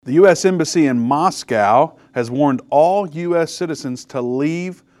The U.S. Embassy in Moscow has warned all U.S. citizens to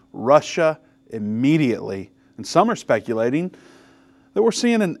leave Russia immediately. And some are speculating that we're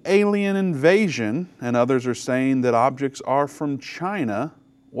seeing an alien invasion, and others are saying that objects are from China.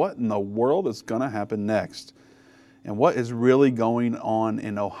 What in the world is going to happen next? And what is really going on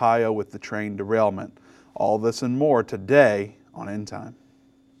in Ohio with the train derailment? All this and more today on End Time.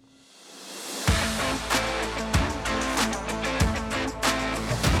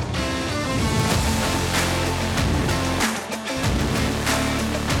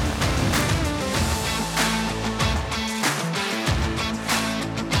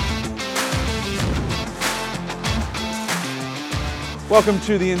 Welcome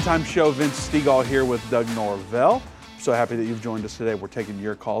to the End Time Show. Vince Stegall here with Doug Norvell. So happy that you've joined us today. We're taking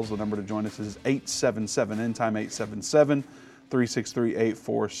your calls. The number to join us is 877 End Time,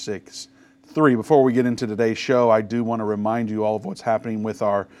 877-363-8463. Before we get into today's show, I do want to remind you all of what's happening with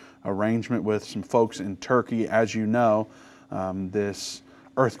our arrangement with some folks in Turkey. As you know, this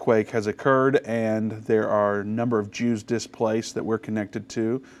earthquake has occurred and there are a number of Jews displaced that we're connected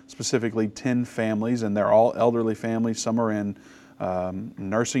to, specifically 10 families, and they're all elderly families. Some are in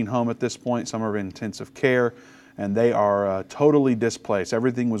nursing home at this point, some are in intensive care, and they are totally displaced.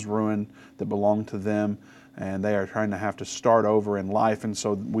 Everything was ruined that belonged to them, and they are trying to have to start over in life. And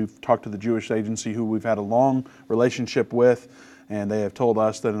so we've talked to the Jewish Agency, who we've had a long relationship with, and they have told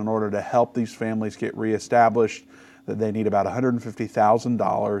us that in order to help these families get reestablished, that they need about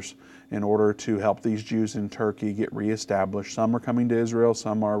 $150,000 in order to help these Jews in Turkey get reestablished. Some are coming to Israel,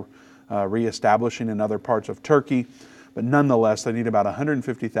 some are reestablishing in other parts of Turkey. But nonetheless, they need about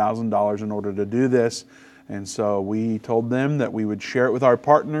 $150,000 in order to do this. And so we told them that we would share it with our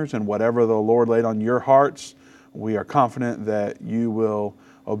partners, and whatever the Lord laid on your hearts, we are confident that you will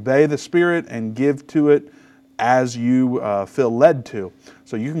obey the Spirit and give to it as you feel led to.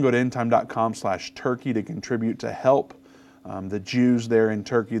 So you can go to endtime.com/Turkey to contribute to help the Jews there in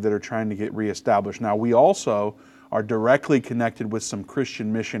Turkey that are trying to get reestablished. Now, we also are directly connected with some Christian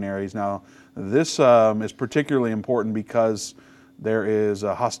missionaries. Now, this is particularly important because there is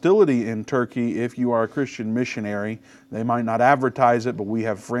a hostility in Turkey if you are a Christian missionary. They might not advertise it, but we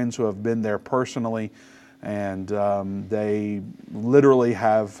have friends who have been there personally, and they literally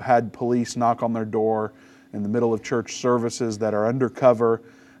have had police knock on their door in the middle of church services that are undercover,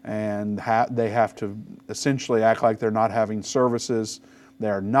 and they have to essentially act like they're not having services. They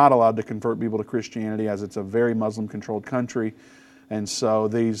are not allowed to convert people to Christianity, as it's a very Muslim-controlled country. And so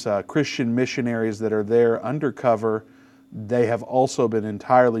these Christian missionaries that are there undercover, they have also been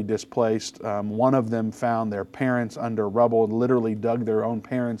entirely displaced. One of them found their parents under rubble and literally dug their own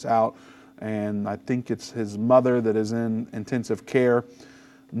parents out. And I think it's his mother that is in intensive care.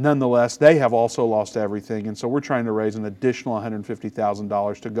 Nonetheless, they have also lost everything. And so we're trying to raise an additional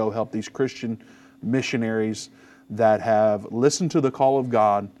 $150,000 to go help these Christian missionaries that have listened to the call of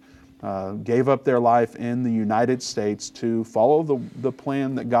God, gave up their life in the United States to follow the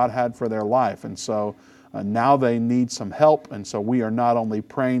plan that God had for their life. And so now they need some help. And so we are not only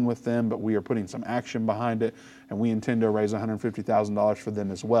praying with them, but we are putting some action behind it. And we intend to raise $150,000 for them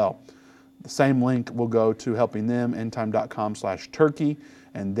as well. The same link will go to helping them, endtime.com/Turkey.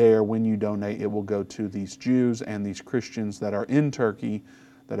 And there, when you donate, it will go to these Jews and these Christians that are in Turkey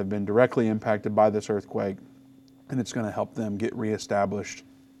that have been directly impacted by this earthquake. And it's going to help them get reestablished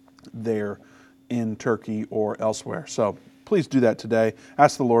there in Turkey or elsewhere. So please do that today.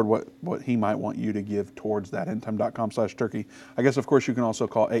 Ask the Lord what He might want you to give towards that. endtime.com/Turkey. I guess, of course, you can also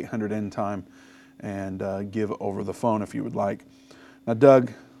call 800-END-TIME and give over the phone if you would like. Now,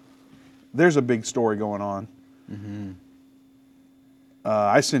 Doug, there's a big story going on. Mm-hmm.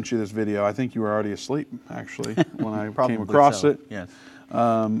 I sent you this video. I think you were already asleep, actually, when I came across it. Yes.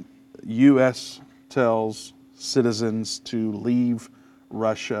 U.S. tells citizens to leave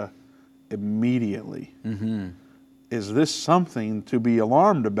Russia immediately. Mm-hmm. Is this something to be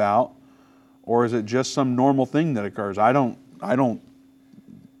alarmed about, or is it just some normal thing that occurs? I don't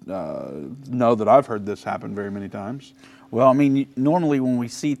know that I've heard this happen very many times. Well, I mean, normally when we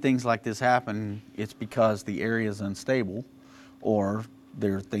see things like this happen, it's because the area is unstable, or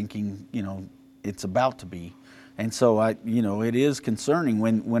they're thinking, it's about to be. And so, it is concerning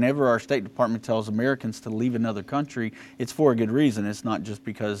whenever our State Department tells Americans to leave another country, it's for a good reason. It's not just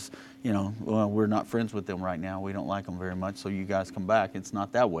because, we're not friends with them right now. We don't like them very much, so you guys come back. It's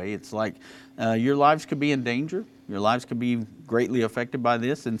not that way. It's like your lives could be in danger. Your lives could be greatly affected by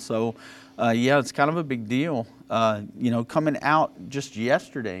this. And so, it's kind of a big deal, coming out just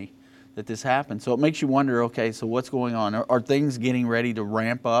yesterday that this happened. So it makes you wonder, okay, so what's going on? Are things getting ready to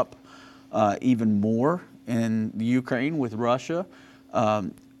ramp up even more in the Ukraine with Russia?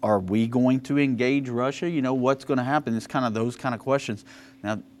 are we going to engage Russia? You know, what's going to happen? It's kind of those kind of questions.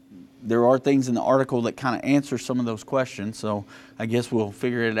 Now, there are things in the article that kind of answer some of those questions, so I guess we'll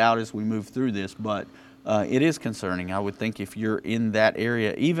figure it out as we move through this, but it is concerning. I would think if you're in that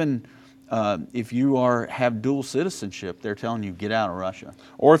area, even if you have dual citizenship, they're telling you get out of Russia.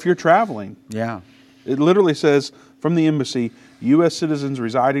 Or if you're traveling. Yeah. It literally says from the embassy, U.S. citizens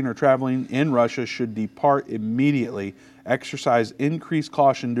residing or traveling in Russia should depart immediately. Exercise increased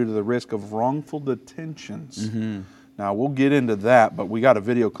caution due to the risk of wrongful detentions. Mm-hmm. Now, we'll get into that, but we got a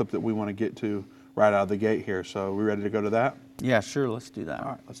video clip that we want to get to right out of the gate here. So are we ready to go to that? Yeah, sure. Let's do that.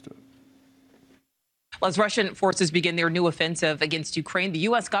 All right, let's do it. As Russian forces begin their new offensive against Ukraine, the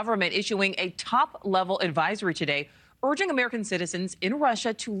U.S. government issuing a top-level advisory today urging American citizens in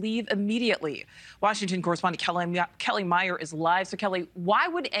Russia to leave immediately. Washington correspondent Kelly Meyer is live. So, Kelly, why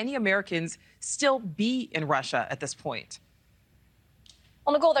would any Americans still be in Russia at this point?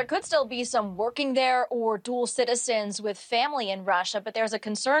 Well, Nicole, there could still be some working there or dual citizens with family in Russia, but there's a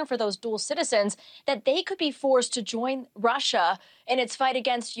concern for those dual citizens that they could be forced to join Russia in its fight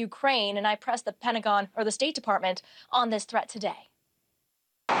against Ukraine. And I pressed the Pentagon or the State Department on this threat today.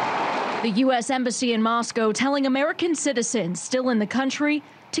 The U.S. Embassy in Moscow telling American citizens still in the country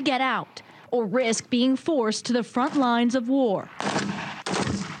to get out or risk being forced to the front lines of war.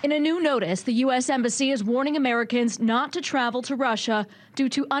 In a new notice, the U.S. Embassy is warning Americans not to travel to Russia due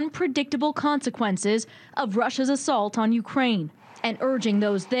to unpredictable consequences of Russia's assault on Ukraine, and urging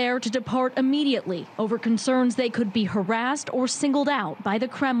those there to depart immediately over concerns they could be harassed or singled out by the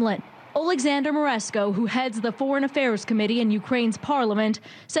Kremlin. Alexander Moresko, who heads the Foreign Affairs Committee in Ukraine's parliament,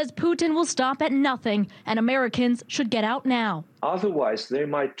 says Putin will stop at nothing and Americans should get out now. Otherwise, they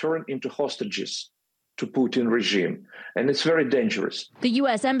might turn into hostages to Putin regime, and it's very dangerous. The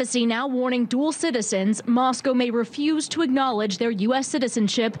U.S. Embassy now warning dual citizens Moscow may refuse to acknowledge their U.S.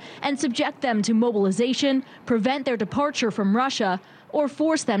 citizenship and subject them to mobilization, prevent their departure from Russia, or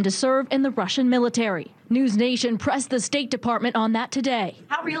force them to serve in the Russian military. News Nation pressed the State Department on that today.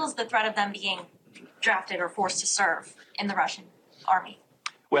 How real is the threat of them being drafted or forced to serve in the Russian army?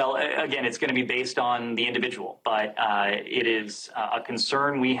 Well, again, it's going to be based on the individual, but it is a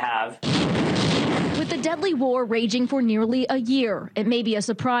concern we have. With the deadly war raging for nearly a year, it may be a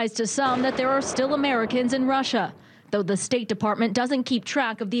surprise to some that there are still Americans in Russia. Though the State Department doesn't keep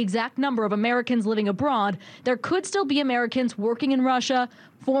track of the exact number of Americans living abroad, there could still be Americans working in Russia,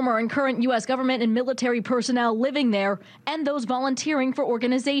 former and current U.S. government and military personnel living there, and those volunteering for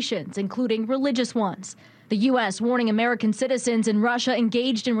organizations, including religious ones. The U.S. warning American citizens in Russia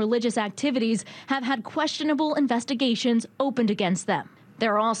engaged in religious activities have had questionable investigations opened against them.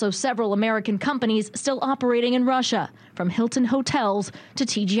 There are also several American companies still operating in Russia, from Hilton Hotels to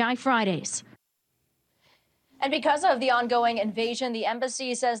TGI Fridays. And because of the ongoing invasion, the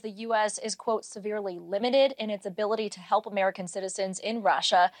embassy says the U.S. is, quote, severely limited in its ability to help American citizens in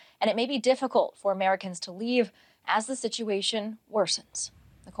Russia, and it may be difficult for Americans to leave as the situation worsens.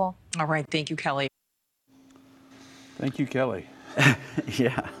 Nicole? All right. Thank you, Kelly. Thank you, Kelly.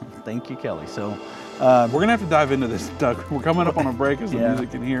 Yeah, thank you, Kelly. So we're going to have to dive into this, Doug. We're coming up on a break as the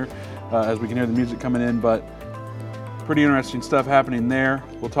music can hear, as we can hear the music coming in, but pretty interesting stuff happening there.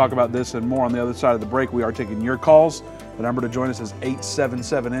 We'll talk about this and more on the other side of the break. We are taking your calls. The number to join us is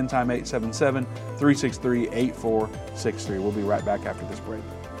 877 end time 877-363-8463. We'll be right back after this break.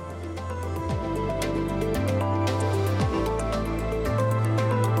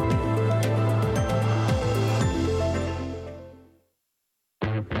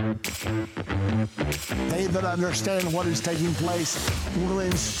 They that understand what is taking place will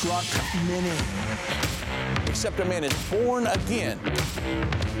instruct many. Except a man is born again,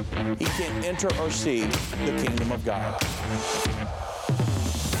 he can't enter or see the kingdom of God.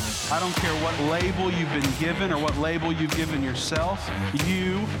 I don't care what label you've been given or what label you've given yourself,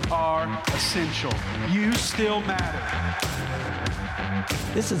 you are essential. You still matter.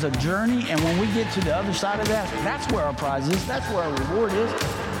 this is a journey, and when we get to the other side of that, that's where our prize is. That's where our reward is.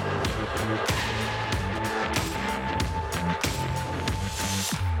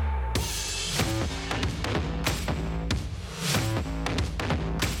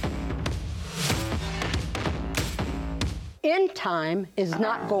 End time is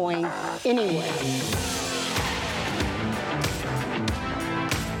not going anywhere.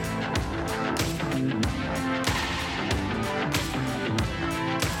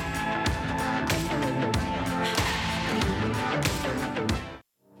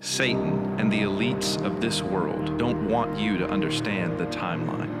 Satan and the elites of this world don't want you to understand the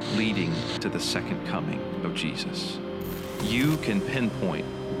timeline leading to the second coming of Jesus. You can pinpoint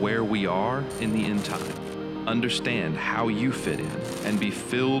where we are in the end time. understand how you fit in, and be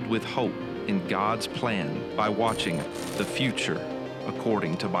filled with hope in God's plan by watching The Future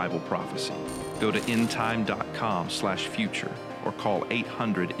According to Bible Prophecy. Go to endtime.com/future or call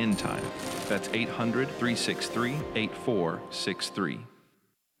 800-END-TIME. That's 800-363-8463.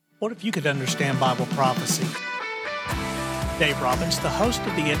 What if you could understand Bible prophecy? Dave Robbins, the host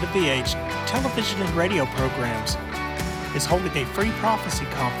of the End of the Age television and radio programs, is holding a free prophecy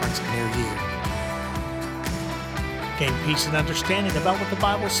conference near you. Gain peace and understanding about what the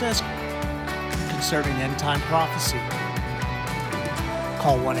Bible says concerning end-time prophecy.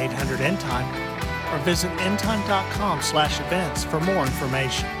 Call 1-800-END-TIME or visit endtime.com/events for more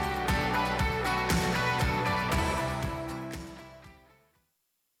information.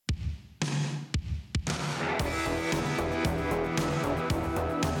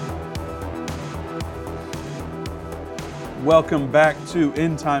 Welcome back to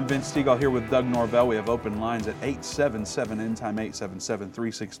End Time. Vince Stegall here with Doug Norvell. We have open lines at 877-END-TIME,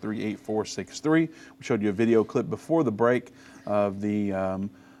 877-363-8463. We showed you a video clip before the break of the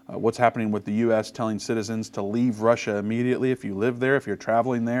what's happening with the U.S. telling citizens to leave Russia immediately. If you live there, if you're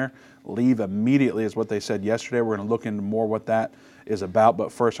traveling there, leave immediately is what they said yesterday. We're going to look into more what that is about.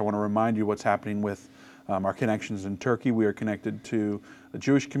 But first, I want to remind you what's happening with our connections in Turkey. We are connected to a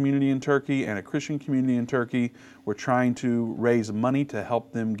Jewish community in Turkey and a Christian community in Turkey. We're trying to raise money to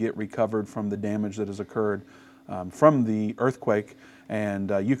help them get recovered from the damage that has occurred from the earthquake.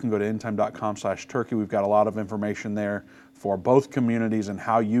 And you can go to endtime.com/Turkey. We've got a lot of information there for both communities and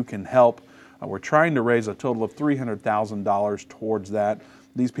how you can help. We're trying to raise a total of $300,000 towards that.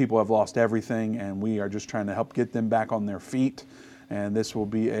 These people have lost everything, and we are just trying to help get them back on their feet. And this will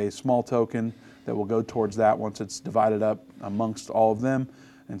be a small token that will go towards that once it's divided up amongst all of them.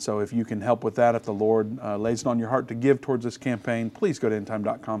 And so if you can help with that, if the Lord lays it on your heart to give towards this campaign, please go to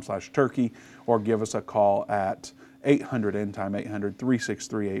endtime.com/Turkey or give us a call at 800-END-TIME,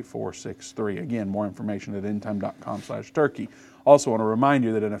 800-363-8463. Again, more information at endtime.com/Turkey. Also want to remind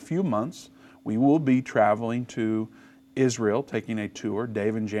you that in a few months, we will be traveling to Israel, taking a tour.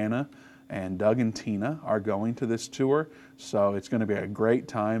 Dave and Jana and Doug and Tina are going to this tour. So it's going to be a great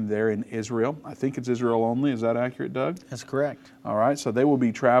time there in Israel. I think it's Israel only. Is that accurate, Doug? That's correct. All right. So they will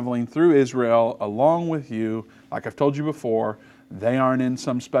be traveling through Israel along with you. Like I've told you before, they aren't in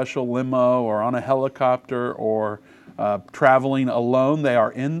some special limo or on a helicopter or traveling alone. They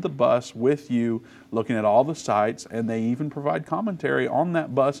are in the bus with you, looking at all the sights, and they even provide commentary on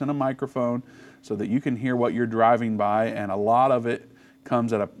that bus and a microphone so that you can hear what you're driving by, and a lot of it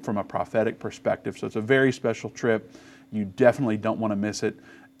comes from a prophetic perspective. So it's a very special trip. You definitely don't want to miss it.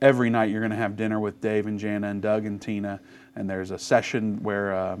 Every night you're going to have dinner with Dave and Jana and Doug and Tina, and there's a session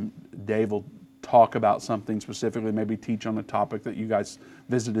where Dave will talk about something specifically, maybe teach on the topic that you guys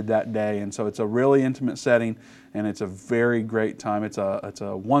visited that day. And so it's a really intimate setting, and it's a very great time. It's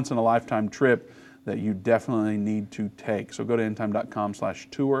a once-in-a-lifetime trip that you definitely need to take. So go to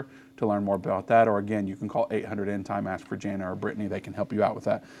endtime.com/tour to learn more about that. Or again, you can call 800-END-TIME, ask for Jana or Brittany. They can help you out with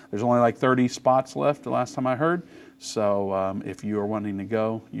that. There's only like 30 spots left the last time I heard. So if you are wanting to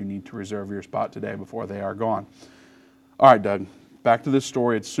go, you need to reserve your spot today before they are gone. All right, Doug, back to this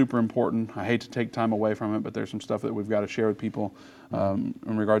story. It's super important. I hate to take time away from it, but there's some stuff that we've got to share with people in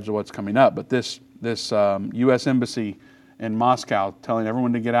regards to what's coming up. But this U.S. Embassy in Moscow telling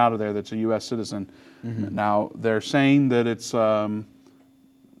everyone to get out of there that's a U.S. citizen. Mm-hmm. Now, they're saying that it's,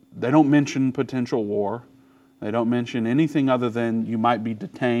 they don't mention potential war. They don't mention anything other than you might be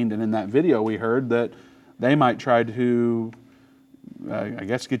detained. And in that video we heard that they might try to, I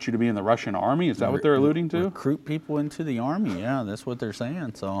guess, get you to be in the Russian army. Is that what they're alluding to? Recruit people into the army, yeah, that's what they're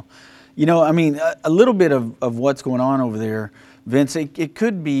saying. So, you know, I mean, a little bit of what's going on over there, Vince, it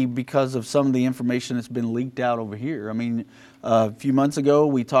could be because of some of the information that's been leaked out over here. I mean, a few months ago,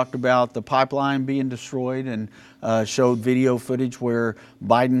 we talked about the pipeline being destroyed and showed video footage where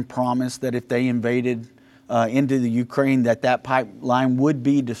Biden promised that if they invaded into the Ukraine, that pipeline would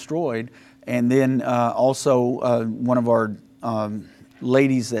be destroyed. And then also one of our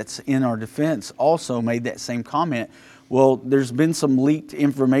ladies that's in our defense also made that same comment. Well, there's been some leaked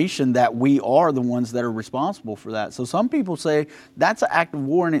information that we are the ones that are responsible for that. So some people say that's an act of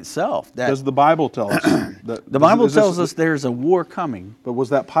war in itself. Does the Bible tell us? The Bible tells us there's a war coming. But was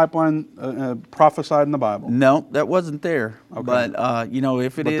that pipeline prophesied in the Bible? No, that wasn't there. Okay. But, you know,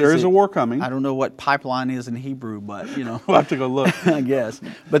 if it is. But there is a war coming. I don't know what pipeline is in Hebrew, but, you know. We'll have to go look. I guess.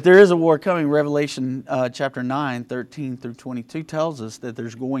 But there is a war coming. Revelation chapter 9, 13 through 22 tells us that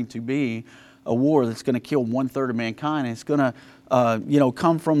there's going to be a war that's going to kill 1/3 of mankind. And it's going to, you know,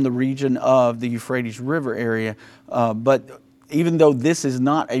 come from the region of the Euphrates River area. But even though this is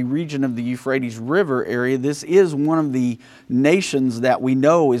not a region of the Euphrates River area, this is one of the nations that we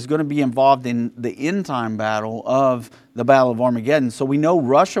know is going to be involved in the end time battle of the Battle of Armageddon. So we know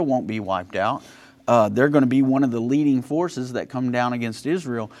Russia won't be wiped out. They're going to be one of the leading forces that come down against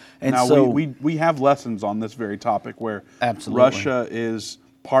Israel. And now, so we have lessons on this very topic where absolutely. Russia is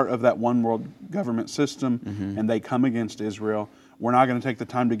part of that one world government system, and they come against Israel. We're not going to take the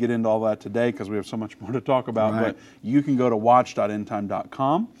time to get into all that today because we have so much more to talk about, Right. but you can go to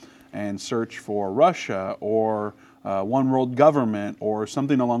watch.endtime.com and search for Russia or one world government or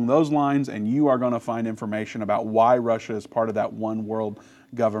something along those lines, and you are going to find information about why Russia is part of that one world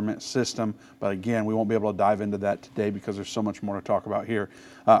government system. But again, we won't be able to dive into that today because there's so much more to talk about here.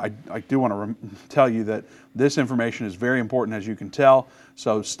 I do want to tell you that this information is very important, as you can tell.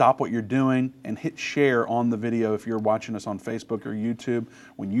 So stop what you're doing and hit share on the video if you're watching us on Facebook or YouTube.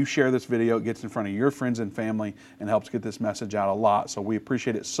 When you share this video, it gets in front of your friends and family and helps get this message out a lot. So we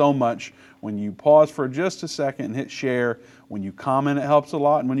appreciate it so much. When you pause for just a second and hit share, when you comment, it helps a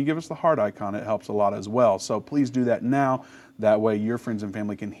lot. And when you give us the heart icon, it helps a lot as well. So please do that now. That way your friends and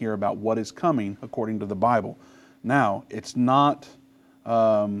family can hear about what is coming according to the Bible. Now, it's not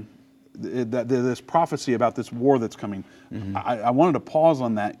this prophecy about this war that's coming. Mm-hmm. I wanted to pause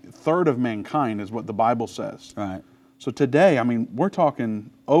on that. Third of mankind is what the Bible says. Right. So today, I mean, we're talking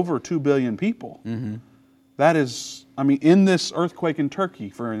over 2 billion people. Mm-hmm. That is, I mean, in this earthquake in Turkey,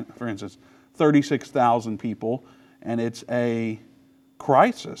 for instance, 36,000 people, and it's a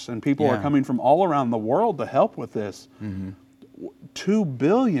crisis, and people are coming from all around the world to help with this. Mm-hmm. 2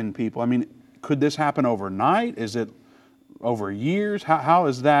 billion people. I mean, could this happen overnight? Is it over years? How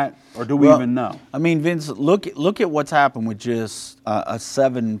is that, or do we even know? I mean, Vince, look at what's happened with just a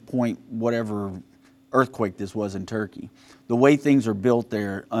 7-point whatever earthquake this was in Turkey. The way things are built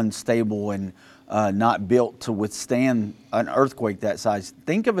there, unstable and not built to withstand an earthquake that size.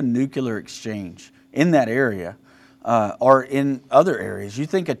 Think of a nuclear exchange in that area or in other areas. You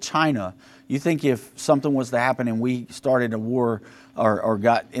think of China. You think if something was to happen and we started a war or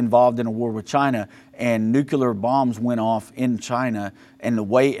got involved in a war with China and nuclear bombs went off in China, and the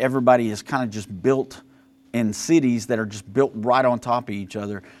way everybody is kind of just built in cities that are just built right on top of each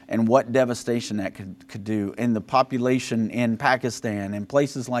other, and what devastation that could do, and the population in Pakistan and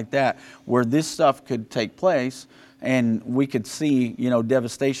places like that where this stuff could take place, and we could see,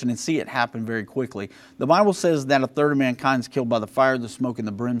 devastation and see it happen very quickly. The Bible says that a third of mankind is killed by the fire, the smoke, and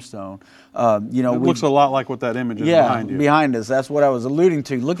the brimstone. It looks a lot like what that image is behind you. Behind us. That's what I was alluding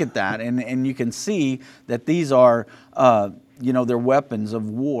to. Look at that, and you can see that these are, they're weapons of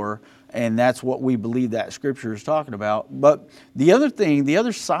war. And that's what we believe that Scripture is talking about. But the other thing, the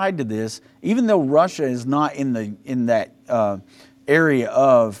other side to this, even though Russia is not in that area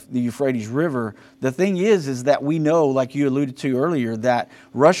of the Euphrates River, the thing is that we know, like you alluded to earlier, that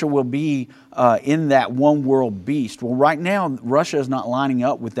Russia will be in that one world beast. Well, right now, Russia is not lining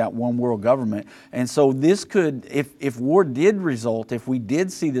up with that one world government. And so this could, if war did result, if we did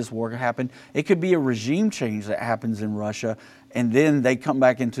see this war happen, it could be a regime change that happens in Russia. And then they come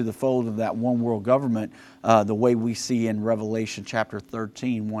back into the fold of that one world government the way we see in Revelation chapter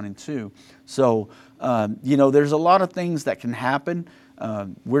 13, 1 and 2. So, there's a lot of things that can happen.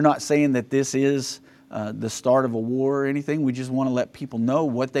 We're not saying that this is the start of a war or anything. We just want to let people know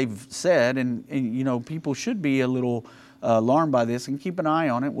what they've said. And people should be a little alarmed by this and keep an eye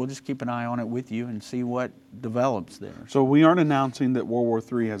on it. We'll just keep an eye on it with you and see what develops there. So we aren't announcing that World War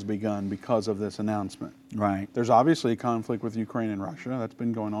III has begun because of this announcement. Right. There's obviously a conflict with Ukraine and Russia. That's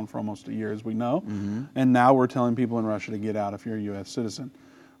been going on for almost a year, as we know. Mm-hmm. And now we're telling people in Russia to get out if you're a U.S. citizen.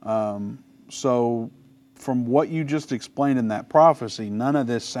 So from what you just explained in that prophecy, none of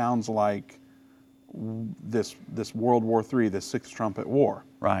this sounds like this World War III, this Sixth Trumpet War.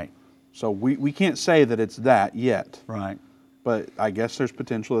 Right. So we can't say that it's that yet. Right. But I guess there's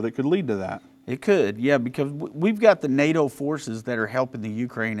potential that it could lead to that. It could, yeah, because we've got the NATO forces that are helping the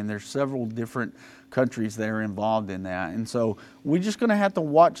Ukraine, and there's several different countries that are involved in that. And so we're just going to have to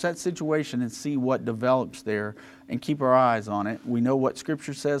watch that situation and see what develops there and keep our eyes on it. We know what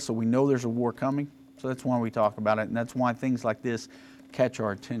Scripture says, so we know there's a war coming. So that's why we talk about it, and that's why things like this catch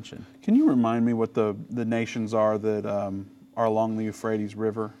our attention. Can you remind me what the nations are that are along the Euphrates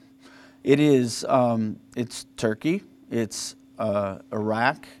River? It is, it's Turkey, it's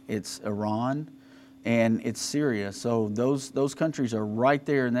Iraq, it's Iran, and it's Syria. So those countries are right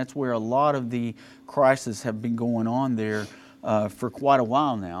there, and that's where a lot of the crises have been going on there for quite a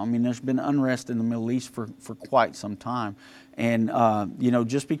while now. I mean, there's been unrest in the Middle East for quite some time. And,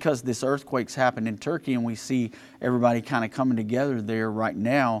 just because this earthquake's happened in Turkey and we see everybody kind of coming together there right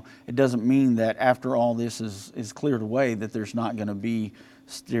now, it doesn't mean that after all this is cleared away that there's not going to be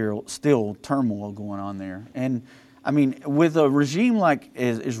still turmoil going on there. And, I mean, with a regime like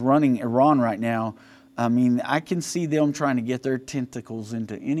is running Iran right now, I mean, I can see them trying to get their tentacles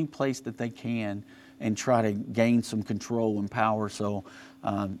into any place that they can and try to gain some control and power. So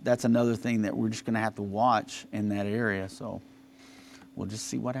that's another thing that we're just going to have to watch in that area. So we'll just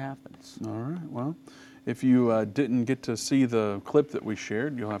see what happens. All right. Well, if you didn't get to see the clip that we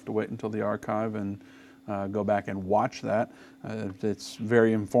shared, you'll have to wait until the archive and go back and watch that. It's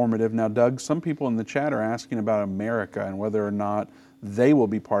very informative. Now, Doug, some people in the chat are asking about America and whether or not they will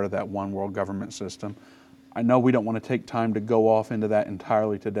be part of that one world government system. I know we don't want to take time to go off into that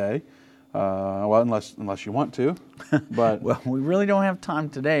entirely today. Well, unless you want to, but well, we really don't have time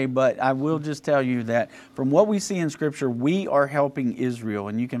today. But I will just tell you that from what we see in Scripture, we are helping Israel,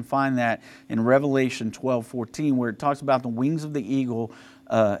 and you can find that in Revelation 12:14, where it talks about the wings of the eagle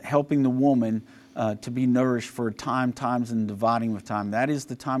helping the woman to be nourished for times and dividing of time. That is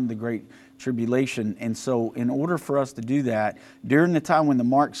the time of the great tribulation. And so in order for us to do that, during the time when the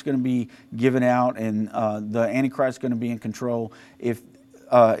mark's going to be given out and the Antichrist is going to be in control, if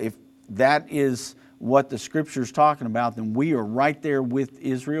that is what the Scripture is talking about, then we are right there with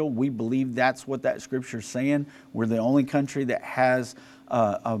Israel. We believe that's what that Scripture is saying. We're the only country that has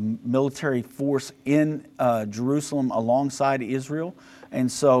a military force in Jerusalem alongside Israel. And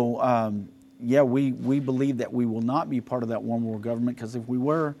so, we believe that we will not be part of that one world government, because if we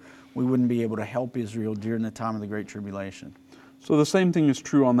were, we wouldn't be able to help Israel during the time of the Great Tribulation. So the same thing is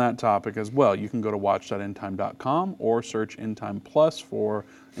true on that topic as well. You can go to watch.endtime.com or search Endtime Plus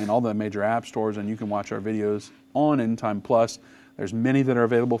in all the major app stores, and you can watch our videos on Endtime Plus. There's many that are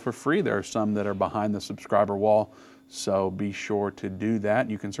available for free. There are some that are behind the subscriber wall, so be sure to do that.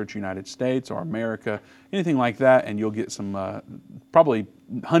 You can search United States or America, anything like that, and you'll get some probably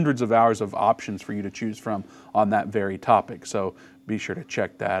hundreds of hours of options for you to choose from on that very topic. So be sure to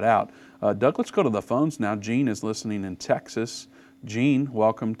check that out. Doug, let's go to the phones now. Gene is listening in Texas. Gene,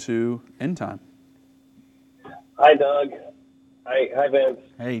 welcome to End Time. Hi, Doug. Hi, Vince.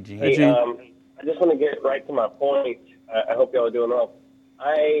 Hey, Gene. Hey, Gene. I just want to get right to my point. I hope y'all are doing well.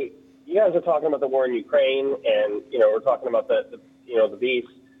 You guys are talking about the war in Ukraine, and we're talking about the beast.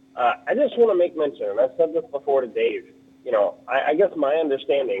 I just want to make mention, and I've said this before to Dave. I guess my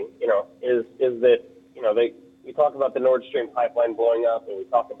understanding, is that we talk about the Nord Stream pipeline blowing up, and we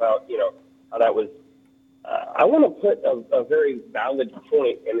talk about how that was. I want to put a very valid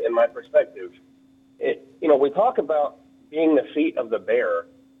point in my perspective. We talk about being the feet of the bear.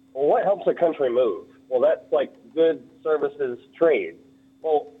 Well, what helps a country move? Well, that's like goods, services, trade.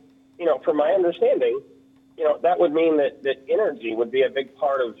 Well, from my understanding, that would mean that energy would be a big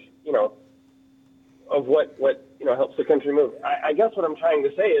part of what helps the country move. I guess what I'm trying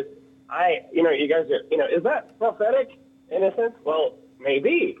to say is, you guys are, is that prophetic in a sense? Well,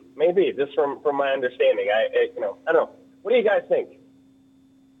 maybe, just from my understanding. I don't know. What do you guys think?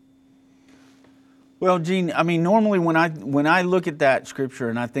 Well, Gene, I mean, normally when I look at that Scripture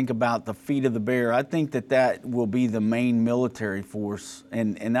and I think about the feet of the bear, I think that will be the main military force.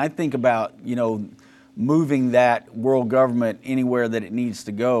 And I think about, moving that world government anywhere that it needs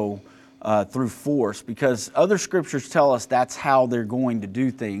to go through force, because other Scriptures tell us that's how they're going to do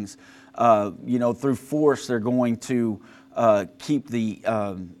things. Through force, they're going to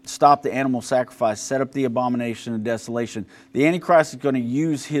stop the animal sacrifice, set up the abomination of desolation. The Antichrist is going to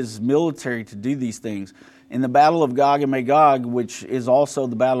use his military to do these things. In the Battle of Gog and Magog, which is also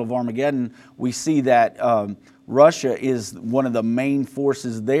the Battle of Armageddon, we see that Russia is one of the main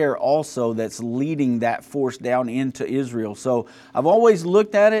forces there also that's leading that force down into Israel. So I've always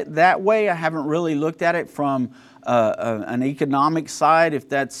looked at it that way. I haven't really looked at it from an economic side, if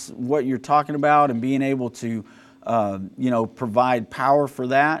that's what you're talking about, and being able to provide power for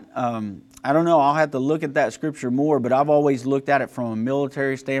that. I don't know. I'll have to look at that Scripture more, but I've always looked at it from a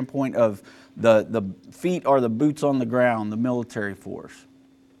military standpoint of the feet are the boots on the ground, the military force.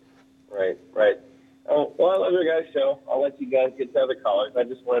 Right. Oh, well, I love your guys' show. I'll let you guys get to other callers. I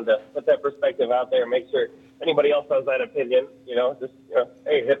just wanted to put that perspective out there and make sure anybody else has that opinion,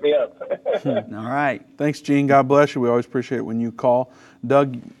 hey, hit me up. All right. Thanks, Gene. God bless you. We always appreciate it when you call.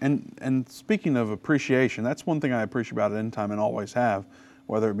 Doug, and speaking of appreciation, that's one thing I appreciate about End Time and always have,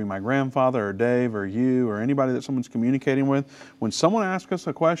 whether it be my grandfather or Dave or you or anybody that someone's communicating with. When someone asks us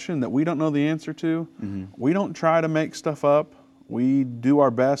a question that we don't know the answer to, we don't try to make stuff up. We do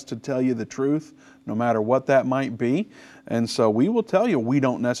our best to tell you the truth, no matter what that might be. And so we will tell you we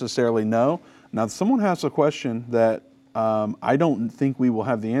don't necessarily know. Now, if someone has a question that I don't think we will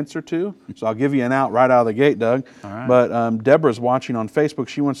have the answer to, so I'll give you an out right out of the gate, Doug. All right. But Deborah's watching on Facebook.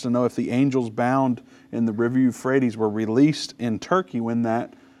 She wants to know if the angels bound in the River Euphrates were released in Turkey when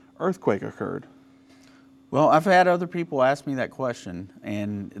that earthquake occurred. Well, I've had other people ask me that question,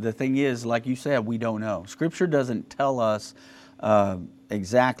 and the thing is, like you said, we don't know. Scripture doesn't tell us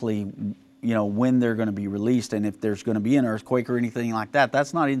exactly, when they're going to be released and if there's going to be an earthquake or anything like that.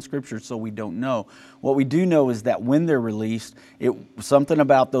 That's not in Scripture, so we don't know. What we do know is that when they're released, something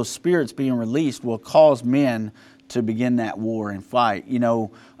about those spirits being released will cause men to begin that war and fight.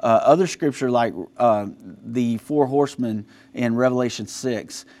 Other Scripture like the 4 horsemen in Revelation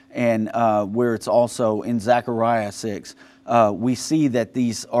 6 and where it's also in Zechariah 6, we see that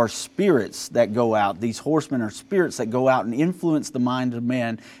these are spirits that go out. These horsemen are spirits that go out and influence the mind of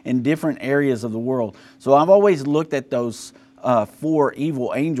men in different areas of the world. So I've always looked at those 4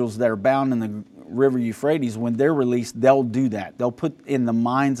 evil angels that are bound in the River Euphrates. When they're released, they'll do that. They'll put in the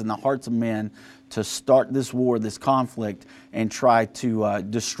minds and the hearts of men to start this war, this conflict, and try to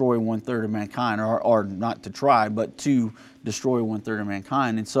destroy 1/3 of mankind, or not to try, but to destroy 1/3 of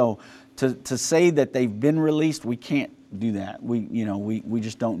mankind. And so to say that they've been released, we can't do that. We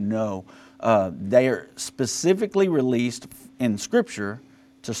just don't know. They are specifically released in Scripture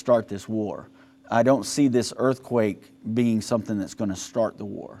to start this war. I don't see this earthquake being something that's going to start the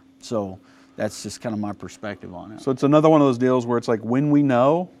war. So that's just kind of my perspective on it. So it's another one of those deals where it's like, when we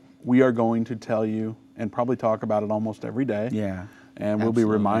know, we are going to tell you and probably talk about it almost every day. Yeah. And we'll be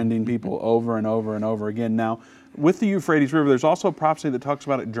reminding people over and over and over again. Now, with the Euphrates River, there's also a prophecy that talks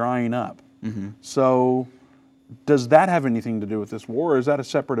about it drying up. Mm-hmm. So does that have anything to do with this war, or is that a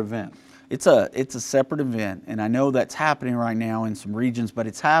separate event? It's a separate event, and I know that's happening right now in some regions, but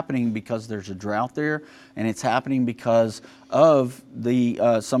it's happening because there's a drought there, and it's happening because of the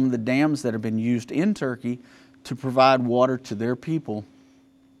some of the dams that have been used in Turkey to provide water to their people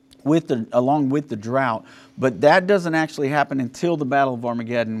along with the drought. But that doesn't actually happen until the Battle of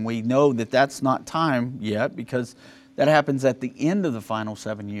Armageddon. We know that that's not time yet because that happens at the end of the final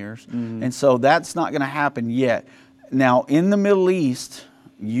 7 years. Mm-hmm. And so that's not going to happen yet. Now, in the Middle East,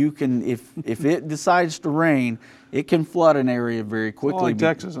 you can, if it decides to rain, it can flood an area very quickly. Like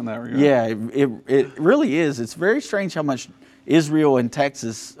Texas in that regard. Yeah, it really is. It's very strange how much Israel and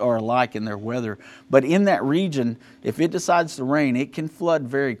Texas are alike in their weather. But in that region, if it decides to rain, it can flood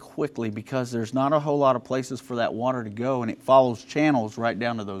very quickly because there's not a whole lot of places for that water to go, and it follows channels right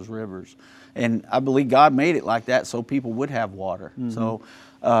down to those rivers. And I believe God made it like that so people would have water. Mm-hmm. So,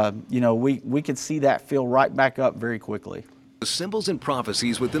 we could see that fill right back up very quickly. The symbols and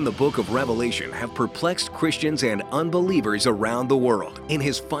prophecies within the book of Revelation have perplexed Christians and unbelievers around the world. In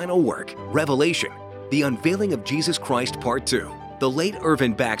his final work, Revelation, The Unveiling of Jesus Christ Part 2, the late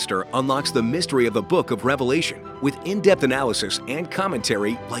Irvin Baxter unlocks the mystery of the book of Revelation with in-depth analysis and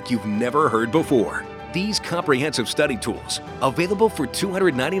commentary like you've never heard before. These comprehensive study tools, available for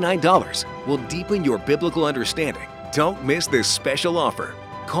 $299, will deepen your biblical understanding. Don't miss this special offer.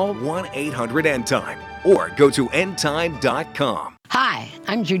 Call 1-800-END-TIME or go to endtime.com. Hi,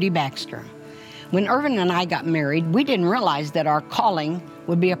 I'm Judy Baxter. When Irvin and I got married, we didn't realize that our calling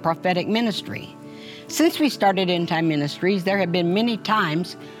would be a prophetic ministry. Since we started End Time Ministries, there have been many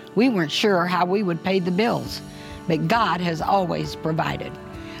times we weren't sure how we would pay the bills, but God has always provided.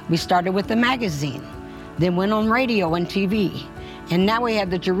 We started with the magazine, then went on radio and TV, and now we have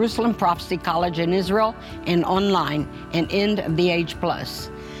the Jerusalem Prophecy College in Israel and online and End of the Age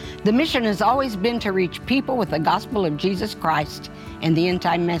Plus. The mission has always been to reach people with the gospel of Jesus Christ and the end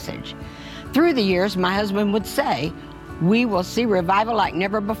time message. Through the years, my husband would say, we will see revival like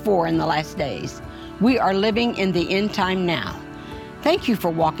never before in the last days. We are living in the end time now. Thank you for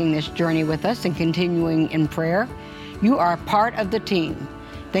walking this journey with us and continuing in prayer. You are a part of the team.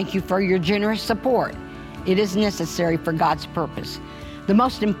 Thank you for your generous support. It is necessary for God's purpose. The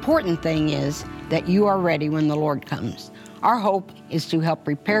most important thing is that you are ready when the Lord comes. Our hope is to help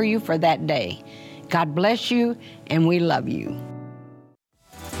prepare you for that day. God bless you, and we love you.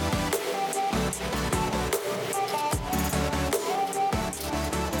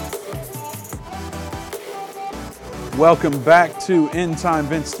 Welcome back to End Time.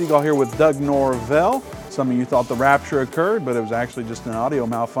 Vince Stegall here with Doug Norvell. Some of you thought the rapture occurred, but it was actually just an audio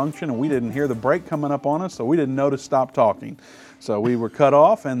malfunction, and we didn't hear the break coming up on us, so we didn't know to stop talking. So we were cut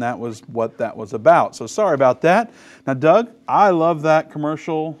off, and that was what that was about. So sorry about that. Now, Doug, I love that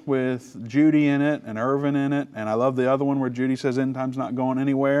commercial with Judy in it and Irvin in it, and I love the other one where Judy says End Time's not going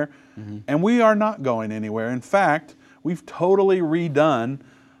anywhere. Mm-hmm. And we are not going anywhere. In fact, we've totally redone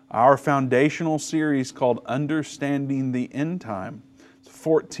our foundational series called Understanding the End Time. It's a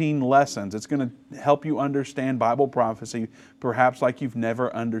 14 lessons. It's going to help you understand Bible prophecy perhaps like you've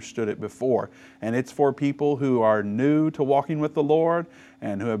never understood it before. And it's for people who are new to walking with the Lord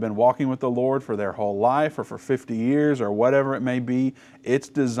and who have been walking with the Lord for their whole life or for 50 years or whatever it may be. It's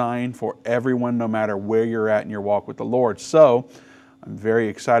designed for everyone, no matter where you're at in your walk with the Lord. So I'm very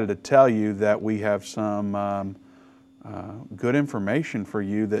excited to tell you that we have some good information for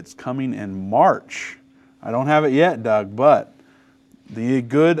you that's coming in March. I don't have it yet, Doug, but the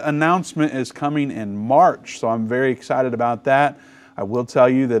good announcement is coming in March, so I'm very excited about that. I will tell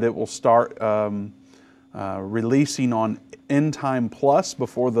you that it will start releasing on End Time Plus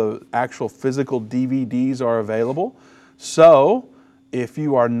before the actual physical DVDs are available. So if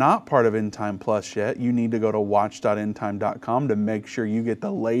you are not part of End Time Plus yet, you need to go to watch.endtime.com to make sure you get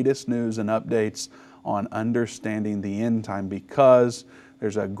the latest news and updates on understanding the end time, because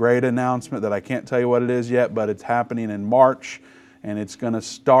there's a great announcement that I can't tell you what it is yet, but it's happening in March, and it's going to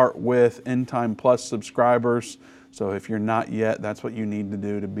start with End Time Plus subscribers. So if you're not yet, that's what you need to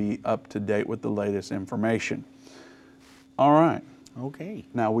do to be up to date with the latest information. All right. Okay.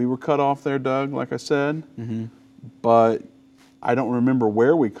 Now, we were cut off there, Doug, like I said, but I don't remember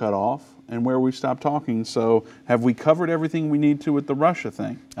where we cut off and where we stopped talking. So have we covered everything we need to with the Russia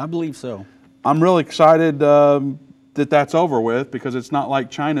thing? I believe so. I'm really excited that that's over with, because it's not like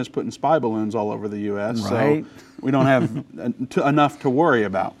China's putting spy balloons all over the U.S. Right. So we don't have enough to worry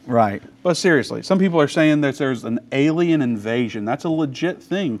about. Right. But seriously, some people are saying that there's an alien invasion. That's a legit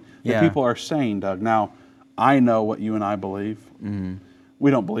thing that people are saying, Doug. Now, I know what you and I believe.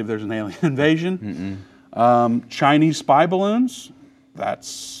 We don't believe there's an alien invasion. Chinese spy balloons,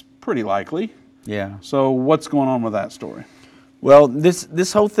 that's pretty likely. Yeah. So what's going on with that story? Well,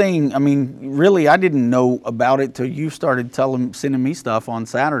 this whole thing, I mean, really, I didn't know about it till you started sending me stuff on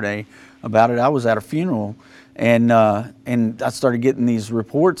Saturday about it. I was at a funeral, and I started getting these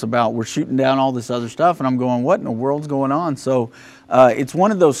reports about we're shooting down all this other stuff, and I'm going, what in the world's going on? So it's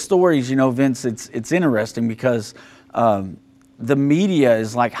one of those stories, you know, Vince, it's interesting because the media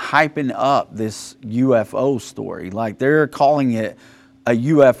is like hyping up this UFO story. Like they're calling it a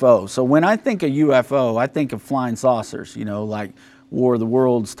UFO. So when I think of UFO, I think of flying saucers, you know, like War of the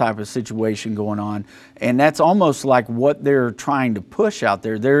Worlds type of situation going on. And that's almost like what they're trying to push out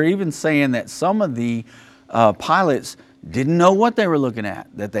there. They're even saying that some of the pilots didn't know what they were looking at,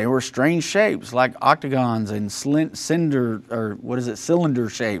 that they were strange shapes like octagons and cylinder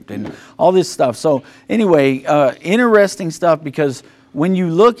shaped and all this stuff. So anyway, interesting stuff, because when you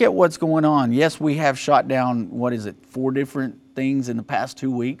look at what's going on, yes, we have shot down, 4 different things in the past 2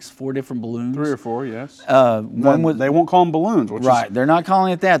 weeks, 4 different balloons. 3 or 4, yes. They won't call them balloons. They're not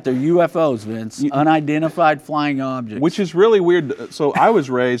calling it that. They're UFOs, Vince. Unidentified flying objects. Which is really weird. So I was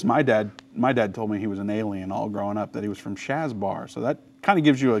raised, my dad told me he was an alien all growing up, that he was from Shazbar. So that kind of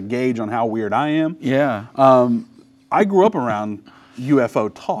gives you a gauge on how weird I am. Yeah. I grew up around UFO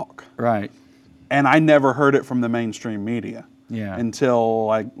talk. Right. And I never heard it from the mainstream media. Yeah. Until,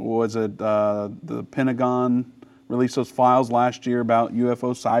 the Pentagon released those files last year about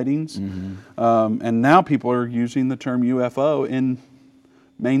UFO sightings. And now people are using the term UFO in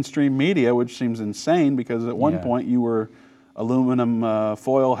mainstream media, which seems insane, because at one point you were aluminum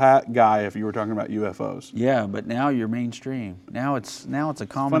foil hat guy if you were talking about UFOs. Yeah, but now you're mainstream. Now it's a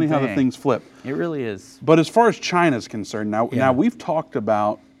common Funny thing. how the things flip. It really is. But as far as China's concerned, now we've talked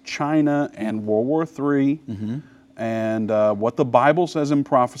about China and World War III and what the Bible says in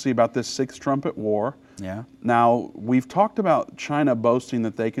prophecy about this 6th trumpet war. Yeah. Now, we've talked about China boasting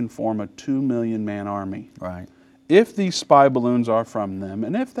that they can form a 2 million man army. Right. If these spy balloons are from them,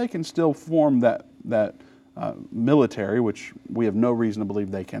 and if they can still form that military, which we have no reason to believe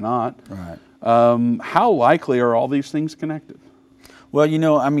they cannot, right. How likely are all these things connected? Well, you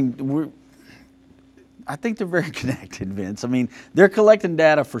know, I mean, I think they're very connected, Vince. I mean, they're collecting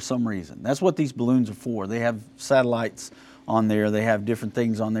data for some reason. That's what these balloons are for. They have satellites on there. They have different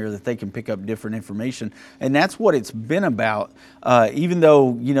things on there that they can pick up different information. And that's what it's been about. Even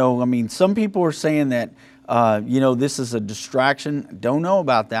though, you know, I mean, some people are saying that, this is a distraction. Don't know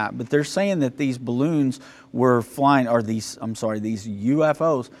about that. But they're saying that these balloons were flying, these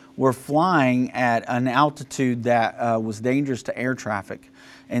UFOs were flying at an altitude that was dangerous to air traffic.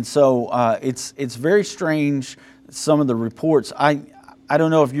 And so it's very strange, some of the reports. I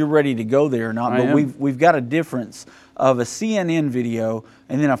don't know if you're ready to go there or not, but we've got a difference of a CNN video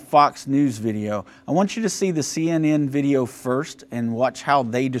and then a Fox News video. I want you to see the CNN video first and watch how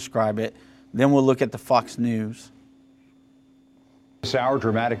they describe it. Then we'll look at the Fox News. This hour,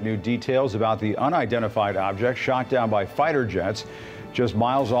 dramatic new details about the unidentified object shot down by fighter jets just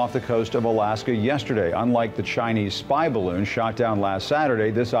miles off the coast of Alaska yesterday. Unlike the Chinese spy balloon shot down last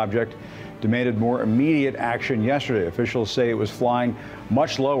Saturday, this object demanded more immediate action yesterday. Officials say it was flying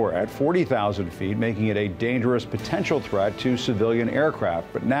much lower at 40,000 feet, making it a dangerous potential threat to civilian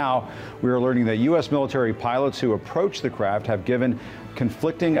aircraft. But now we are learning that U.S. military pilots who approached the craft have given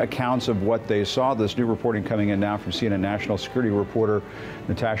conflicting accounts of what they saw. This new reporting coming in now from CNN national security reporter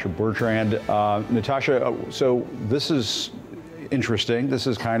Natasha Bertrand. Natasha, so this is interesting. This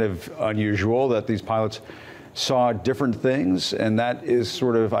is kind of unusual that these pilots saw different things, and that is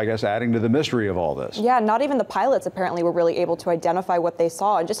sort of, I guess, adding to the mystery of all this. Yeah, not even the pilots apparently were really able to identify what they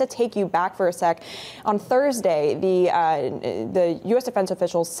saw. And just to take you back for a sec, on Thursday, the U.S. defense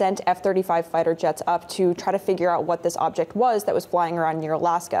officials sent F-35 fighter jets up to try to figure out what this object was that was flying around near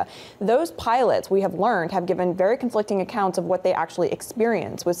Alaska. Those pilots, we have learned, have given very conflicting accounts of what they actually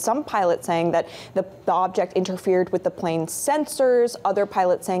experienced, with some pilots saying that the object interfered with the plane's sensors, other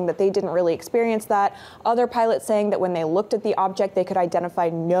pilots saying that they didn't really experience that, other pilots saying that when they looked at the object, they could identify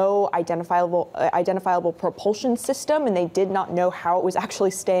no identifiable propulsion system, and they did not know how it was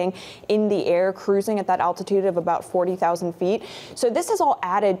actually staying in the air, cruising at that altitude of about 40,000 feet. So this has all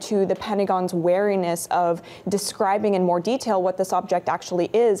added to the Pentagon's wariness of describing in more detail what this object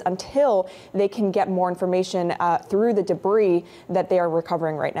actually is until they can get more information through the debris that they are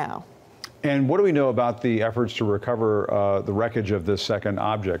recovering right now. And what do we know about the efforts to recover the wreckage of this second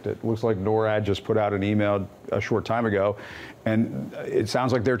object? It looks like NORAD just put out an email a short time ago, and it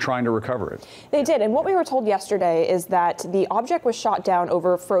sounds like they're trying to recover it. They did, and what we were told yesterday is that the object was shot down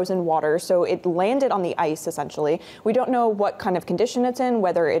over frozen water, so it landed on the ice, essentially. We don't know what kind of condition it's in,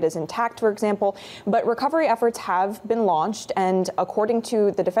 whether it is intact, for example, but recovery efforts have been launched, and according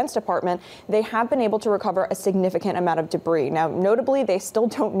to the Defense Department, they have been able to recover a significant amount of debris. Now, notably, they still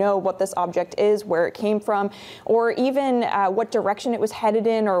don't know what this object is, where it came from, or even what direction it was headed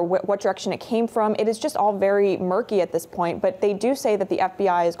in, or what direction it came from. It is just all very murky at this point, but they do say that the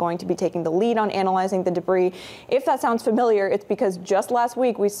FBI is going to be taking the lead on analyzing the debris. If that sounds familiar, it's because just last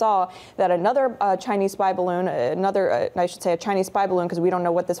week we saw that another Chinese spy balloon, I should say a Chinese spy balloon because we don't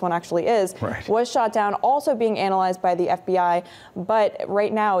know what this one actually is, was shot down, also being analyzed by the FBI. But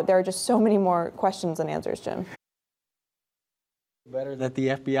right now, there are just so many more questions than answers, Jim. Better that the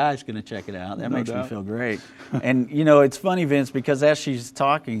FBI is going to check it out. That makes me feel great. And, you know, it's funny, Vince, because as she's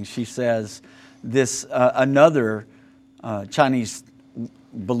talking, she says this another Chinese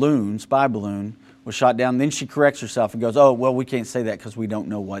balloon, spy balloon, was shot down. Then she corrects herself and goes, oh, well, we can't say that because we don't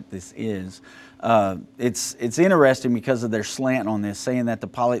know what this is. It's interesting because of their slant on this, saying that the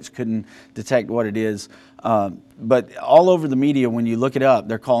pilots couldn't detect what it is. But all over the media, when you look it up,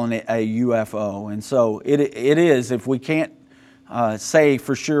 they're calling it a UFO. And so it is, if we can't say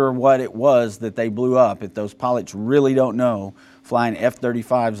for sure what it was that they blew up, if those pilots really don't know, flying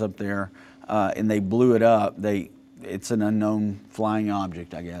F-35s up there, and they blew it up, it's an unknown flying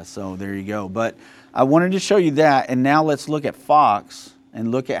object, I guess. So there you go. But I wanted to show you that, and now let's look at Fox and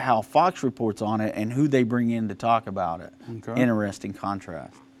look at how Fox reports on it and who they bring in to talk about it. Okay. Interesting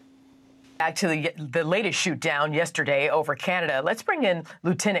contrast. Back to the latest shoot down yesterday over Canada. Let's bring in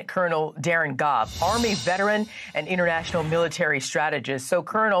Lieutenant Colonel Darren Goff, Army veteran and international military strategist. So,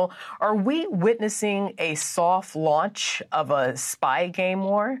 Colonel, are we witnessing a soft launch of a spy game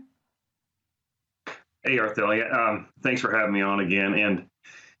war? Hey, Arthur. Thanks for having me on again. And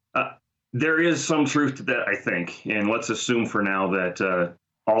there is some truth to that, I think. And let's assume for now that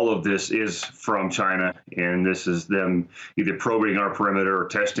all of this is from China, and this is them either probing our perimeter or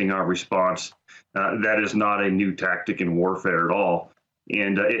testing our response. That is not a new tactic in warfare at all.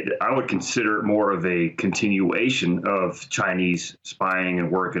 And I would consider it more of a continuation of Chinese spying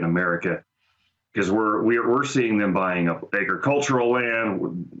and work in America, because we're seeing them buying up agricultural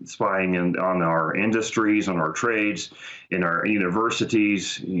land, spying on our industries, on our trades, in our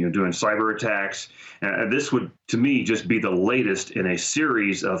universities, doing cyber attacks. This would, to me, just be the latest in a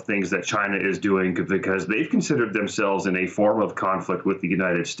series of things that China is doing, because they've considered themselves in a form of conflict with the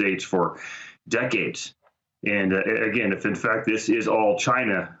United States for decades. And again, if in fact this is all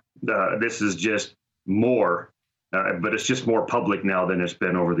China, this is just more, but it's just more public now than it's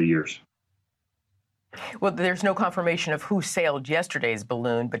been over the years. Well, there's no confirmation of who sailed yesterday's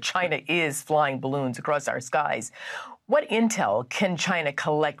balloon, but China is flying balloons across our skies. What intel can China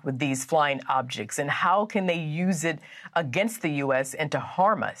collect with these flying objects, and how can they use it against the U.S. and to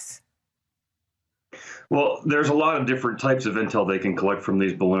harm us? Well, there's a lot of different types of intel they can collect from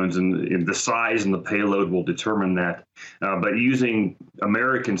these balloons, and the size and the payload will determine that. But using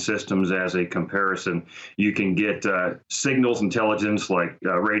American systems as a comparison, you can get signals intelligence like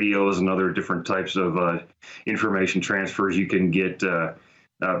radios and other different types of information transfers. You can get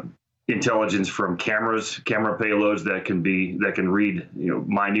intelligence from camera payloads that can read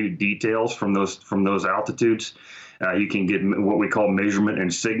minute details from those altitudes. You can get what we call measurement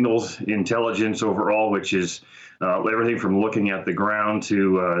and signals intelligence overall, which is everything from looking at the ground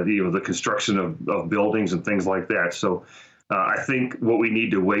to the construction of buildings and things like that. So I think what we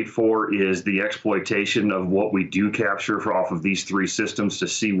need to wait for is the exploitation of what we do capture off of these three systems to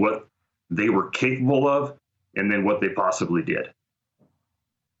see what they were capable of and then what they possibly did.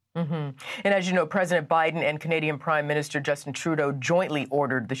 Mm-hmm. And as you know, President Biden and Canadian Prime Minister Justin Trudeau jointly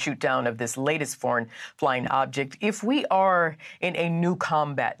ordered the shoot down of this latest foreign flying object. If we are in a new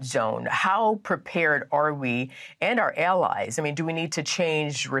combat zone, how prepared are we and our allies? I mean, do we need to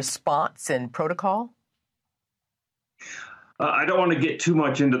change response and protocol? I don't want to get too